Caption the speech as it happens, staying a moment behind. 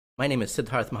My name is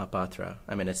Sidharth Mahapatra.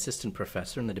 I'm an assistant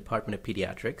professor in the Department of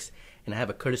Pediatrics, and I have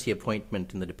a courtesy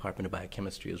appointment in the Department of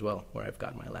Biochemistry as well, where I've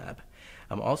got my lab.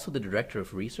 I'm also the Director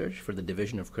of Research for the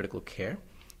Division of Critical Care,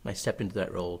 and I stepped into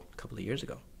that role a couple of years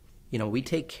ago. We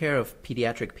take care of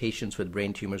pediatric patients with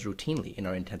brain tumors routinely in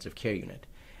our intensive care unit.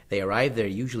 They arrive there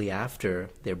usually after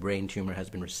their brain tumor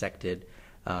has been resected,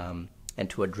 and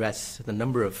to address the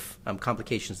number of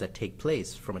complications that take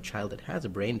place from a child that has a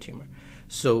brain tumor.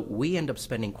 So we end up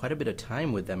spending quite a bit of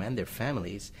time with them and their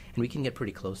families, and we can get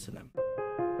pretty close to them.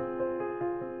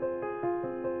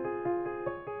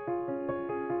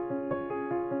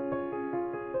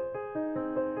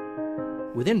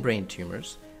 Within brain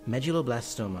tumors,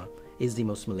 medulloblastoma is the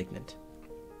most malignant.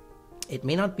 It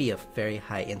may not be a very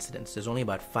high incidence. There's only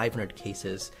about 500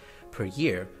 cases per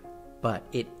year, but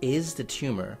it is the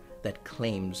tumor that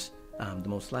claims the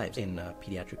most lives in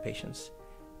pediatric patients.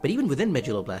 But even within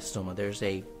medulloblastoma, there's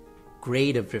a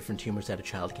grade of different tumors that a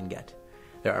child can get.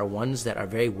 There are ones that are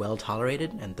very well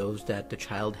tolerated and those that the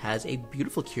child has a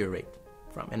beautiful cure rate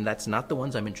from. And that's not the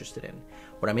ones I'm interested in.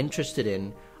 What I'm interested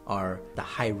in are the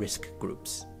high-risk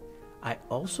groups. I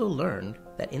also learned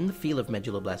that in the field of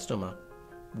medulloblastoma,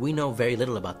 we know very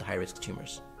little about the high-risk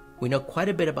tumors. We know quite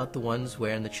a bit about the ones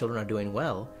wherein the children are doing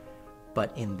well,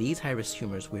 but in these high-risk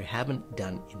tumors, we haven't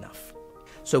done enough.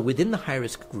 So within the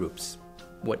high-risk groups,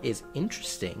 what is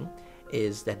interesting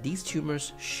is that these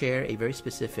tumors share a very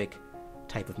specific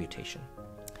type of mutation.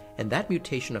 And that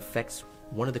mutation affects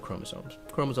one of the chromosomes,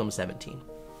 chromosome 17.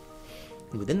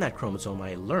 And within that chromosome,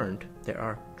 I learned there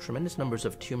are tremendous numbers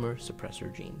of tumor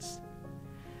suppressor genes.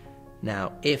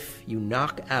 Now, if you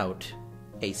knock out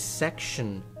a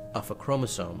section of a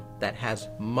chromosome that has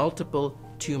multiple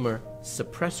tumor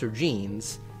suppressor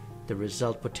genes, the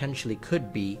result potentially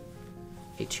could be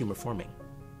a tumor forming.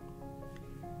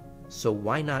 So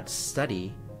why not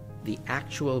study the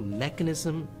actual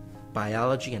mechanism,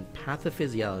 biology, and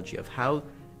pathophysiology of how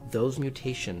those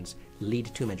mutations lead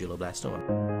to medulloblastoma?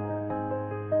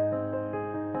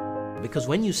 Because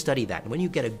when you study that, when you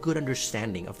get a good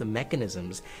understanding of the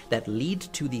mechanisms that lead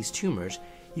to these tumors,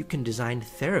 you can design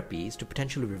therapies to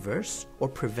potentially reverse or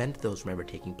prevent those from ever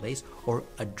taking place or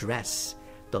address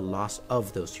the loss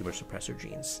of those tumor suppressor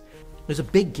genes. There's a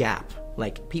big gap.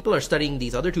 Like, people are studying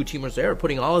these other two tumors there,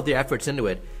 putting all of their efforts into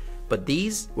it, but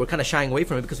these, we're kind of shying away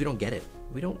from it because we don't get it.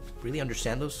 We don't really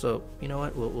understand those, so you know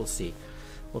what, we'll see.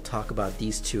 We'll talk about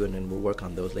these two and then we'll work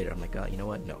on those later. I'm like, you know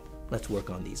what, no, let's work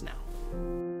on these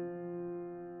now.